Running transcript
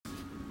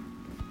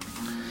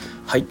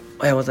はい、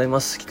おはようございま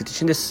す。菊池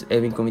俊です。ウ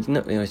ィンコミュニ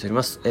ティの運営をしており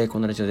ます。こ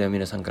のラジオでは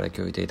皆さんから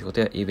共有していたこと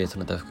や eBay そ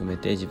の他含め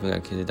て自分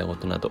が気づいたこ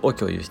となどを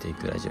共有してい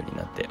くラジオに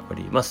なってお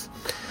ります。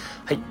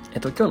はい、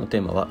今日のテ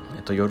ーマは、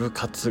夜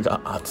活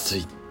が熱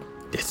い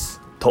で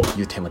すと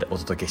いうテーマでお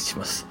届けし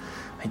ます。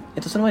はい、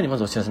その前にま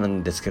ずお知らせな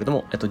んですけれど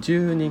も、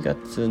12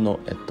月の、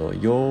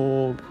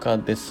8日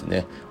です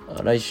ね、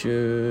来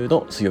週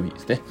の水曜日で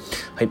すね。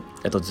はい、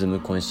ズーム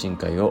懇親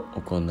会を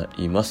行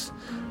います。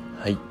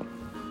はい。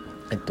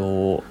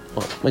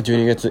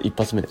12月一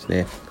発目です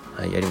ね。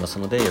はい、やります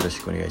のでよろ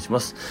しくお願いしま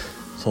す。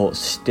そ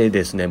して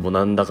ですね、もう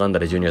なんだかんだ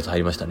で12月入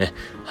りましたね。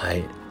は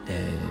い、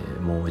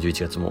もう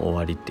11月も終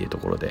わりっていうと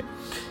ころで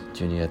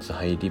12月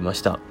入りま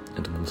した。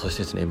そし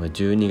てですね、今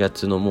12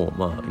月のもう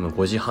今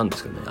5時半で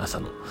すけどね、朝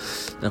の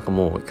なんか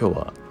もう今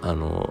日は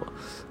も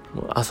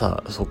う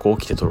朝そこ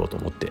起きて撮ろうと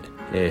思って、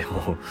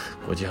も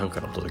う5時半か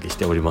らお届けし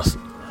ております。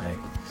は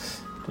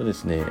い。とで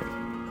すね、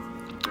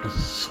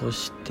そ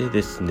して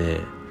ですね、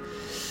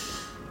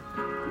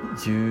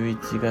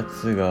11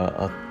月が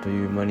あっと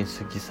いう間に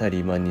過ぎ去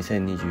り、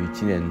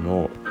2021年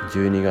の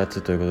12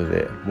月ということ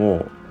で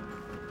も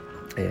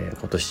う、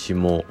今年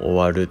も終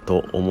わる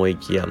と思い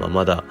きや、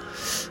まだ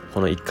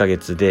この1ヶ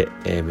月で、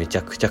めち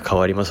ゃくちゃ変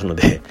わりますの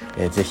で、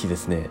ぜひで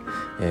すね、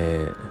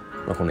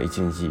この一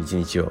日一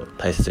日を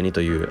大切に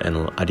という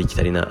ありき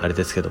たりなあれ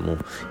ですけどもや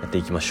って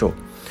いきましょう。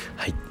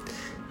はい。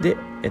で、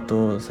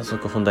早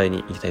速本題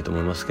に行きたいと思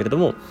いますけれど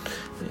も、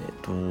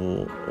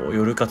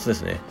夜活で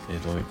すね。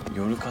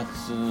夜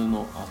活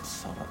の暑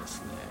さがで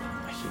すね、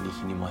日に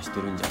日に増して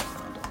るんじゃない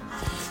か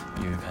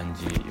なという感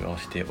じを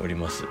しており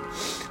ます。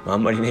あ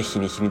んまりね、日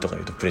に日にとか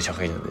言うとプレッシャー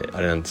かけちゃうんであ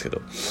れなんですけど、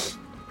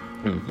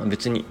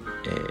別に、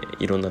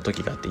いろんな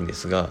時があっていいんで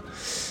すが、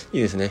い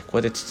いですね。こ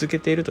うやって続け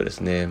ているとで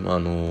すね、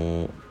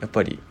やっ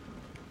ぱり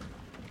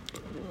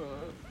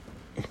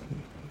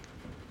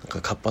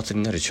活発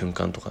になる瞬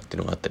間とかってい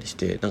うのがあったりし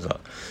て、なんか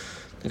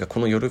こ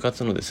の夜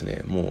活のです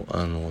ね、も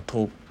う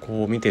投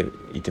稿を見て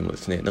いてもで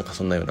すね、なんか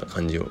そんなような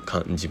感じを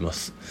感じま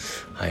す。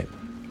はい。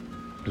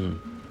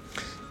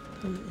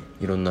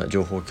いろんな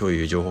情報共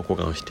有、情報交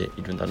換をして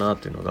いるんだな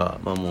というのが、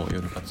もう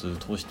夜活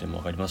通しても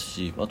分かります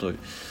し、あと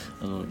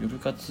夜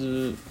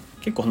活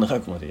結構長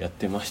くまでやっ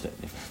てましたよ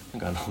ね。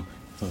なんか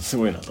す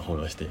ごいなと思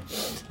いまして、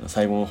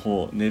最後の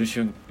方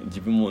自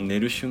分も寝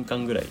る瞬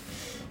間ぐらい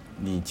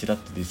にチラッ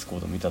とディスコー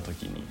ド見たと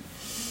きに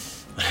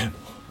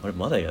あれ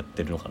まだやっ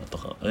てるのかなと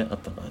かあったなっ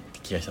て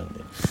気がしたので、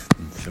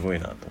すごい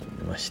なと思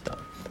いました。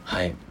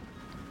はい。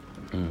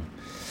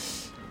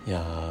い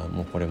や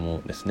もうこれ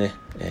もですね、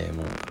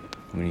もう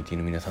コミュニティ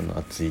の皆さんの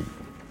熱い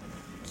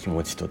気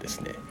持ちとです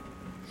ね、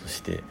そ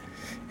して、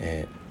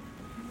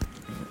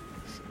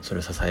それ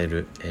を支え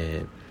る、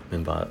メ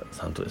ンバー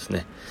さんとです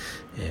ね、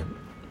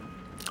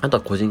あと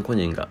は個人個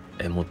人が、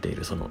持ってい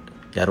るその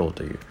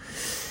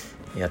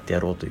やってや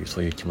ろうというそ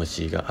ういう気持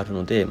ちがある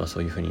ので、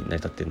そういう風に成り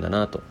立ってるんだ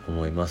なと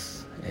思いま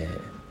す。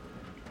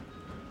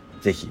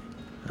ぜひ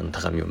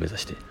高みを目指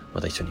して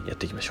また一緒にやっ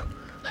ていきましょう。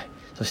はい。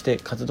そして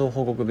活動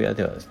報告部屋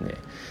ではですね、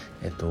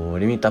リ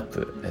ミットアッ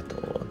プ、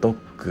ドッ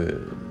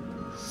グ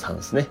さん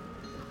ですね。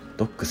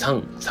ドッグさ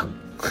ん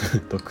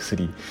ドッグ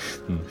3、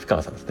深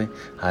川さんですね。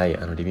はい、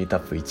リミットア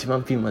ップ1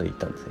万ピンまで行っ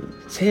たんです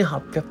ね。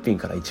1800ピン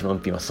から1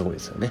万ピンはすごいで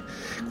すよね。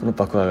この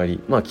爆上が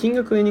り。金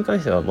額に関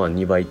しては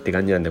2倍って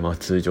感じなんで、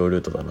通常ル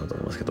ートだなと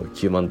思いますけど、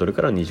9万ドル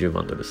から20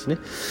万ドルですね。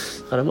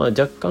だから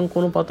若干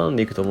このパターン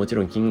でいくと、もち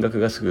ろん金額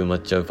がすぐ埋まっ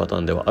ちゃうパタ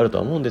ーンではあると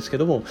は思うんですけ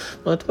ども、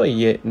とは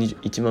いえ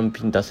1万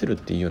ピン出せるっ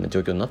ていうような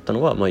状況になった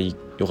のは、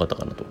良かった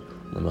かなと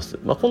思います。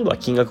今度は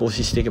金額を推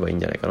ししていけばいいん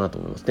じゃないかなと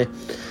思いますね。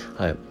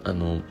はい。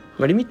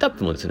リミットアッ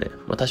プもですね、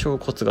多少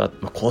コツ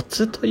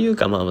という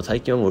か、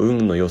最近はもう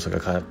運の要素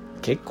が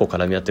結構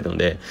絡み合ってるの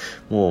で、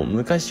もう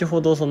昔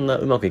ほどそんな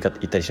うまくいった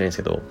りしないんです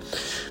けど、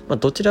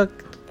どちら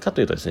か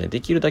というとですね、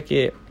できるだ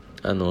け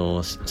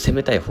攻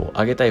めたい方、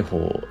上げたい方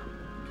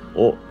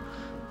を、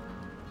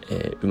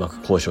うま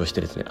く交渉し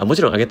てですね、も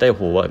ちろん上げたい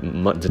方は、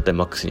絶対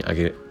マックスに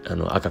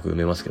赤く埋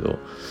めますけど、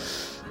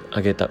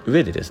上げた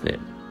上でですね、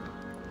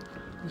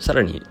さ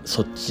らに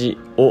そっち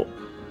を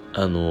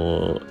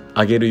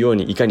上げるよう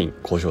にいかに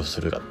交渉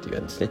するかっていう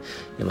やつですね。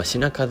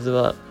品数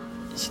は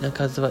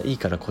いい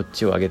からこっ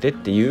ちを上げてっ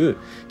ていう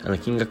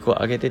金額を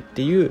上げてっ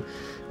ていう、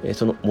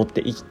その持っ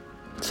ていき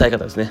伝え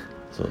方ですね。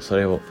そ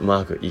れをう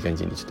まくいい感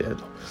じにちょっとやる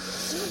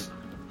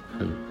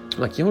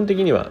と、基本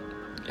的には、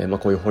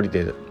こういうホリ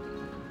デーっ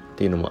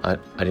ていうのも あ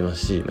りま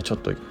すし、ちょっ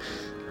と、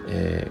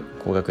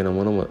高額な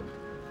ものも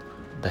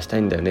出した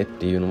いんだよねっ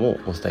ていうのも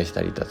お伝えし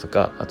たりだと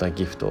か、あとは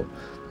ギフト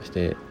そし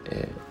て、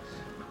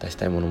出し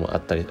たいものもあ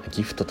ったり、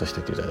ギフトとして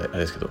っていうとあれ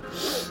ですけど、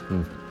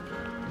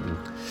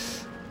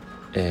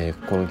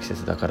この季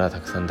節だからた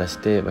くさん出し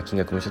て、金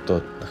額もちょっと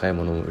高い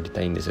ものを売り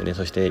たいんですよね。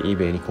そして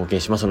eBay に貢献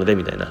しますので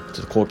みたいな、ちょっ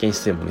と貢献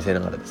姿勢も見せ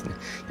ながらですね、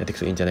やっていく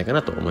といいんじゃないか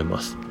なと思いま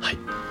す。はい。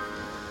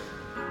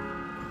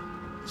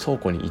倉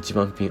庫に1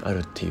万ピンある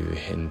っていう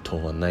返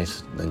答はナイ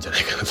スなんじゃな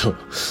いかなと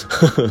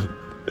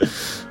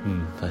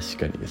確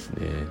かにです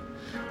ね、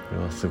こ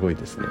れはすごい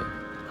ですね。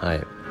は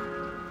い。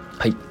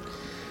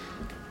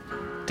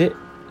で、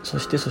そ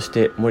し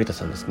て森田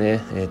さんです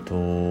ね。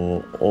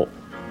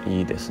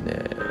いいです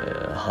ね。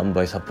販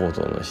売サポー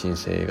トの申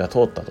請が通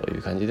ったとい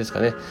う感じですか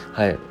ね。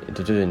はい。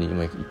徐々に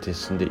今一定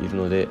進んでいる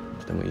ので、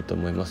とてもいいと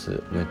思いま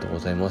す。おめでとうご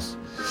ざいます。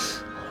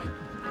はい。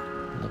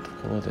こんなと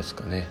ころです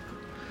かね。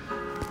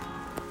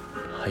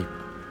はい。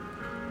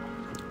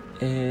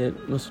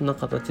そんな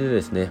形で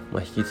ですね、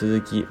引き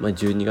続き、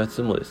12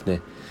月もです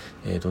ね、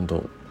どんど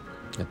ん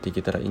やってい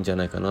けたらいいんじゃ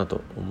ないかな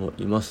と思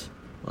います。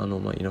稲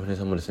船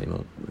さんもですね、今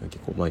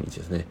結構毎日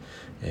ですね、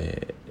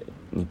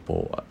日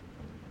報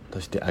と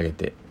して上げ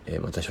て、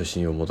また初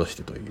心を戻し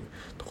てという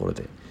ところ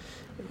で、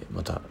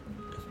また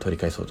取り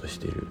返そうとし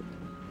ている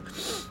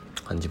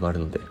感じもある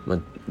ので、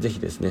ぜひ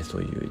ですね、そ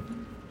ういう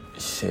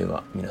姿勢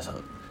は皆さん、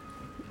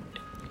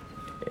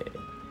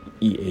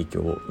いい影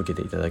響を受け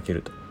ていただけ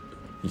ると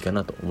いいか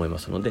なと思いま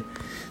すので、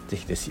ぜ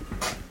ひ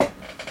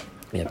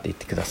やっていっ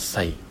てくだ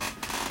さい。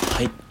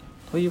はい。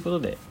ということ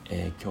で、今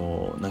日ち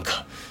ょっ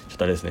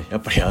とあれですね、や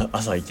っぱり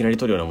朝いきなり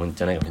撮るようなもん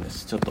じゃないかもしれないで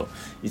す。ちょっと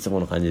いつ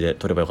もの感じで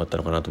撮ればよかった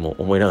のかなとも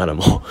思いながら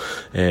も、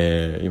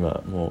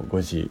今もう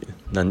5時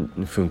何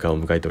分間を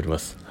迎えておりま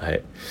す。は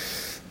い。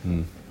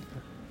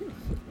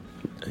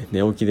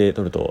寝起きで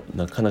撮ると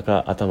なかな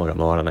か頭が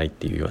回らないっ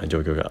ていうような状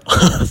況が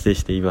発生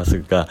していま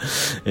すが、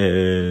す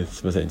い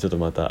ません、ちょっと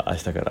また明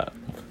日から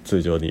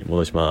通常に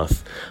戻しま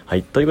す。は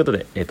い、ということ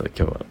で、今日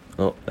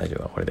のラジ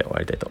オはこれで終わ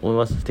りたいと思い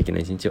ます。素敵な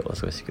一日をお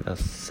過ごしくだ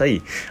さ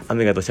い。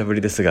雨が土砂降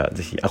りですが、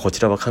ぜひこ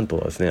ちらは関東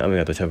はですね、雨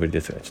が土砂降り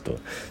ですが、ちょっとこ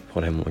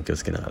こら辺も気を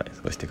つけながら過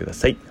ごしてくだ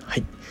さい。は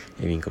い、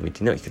ウィンコミュニ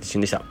ティの菊池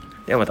俊でした。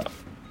ではまた。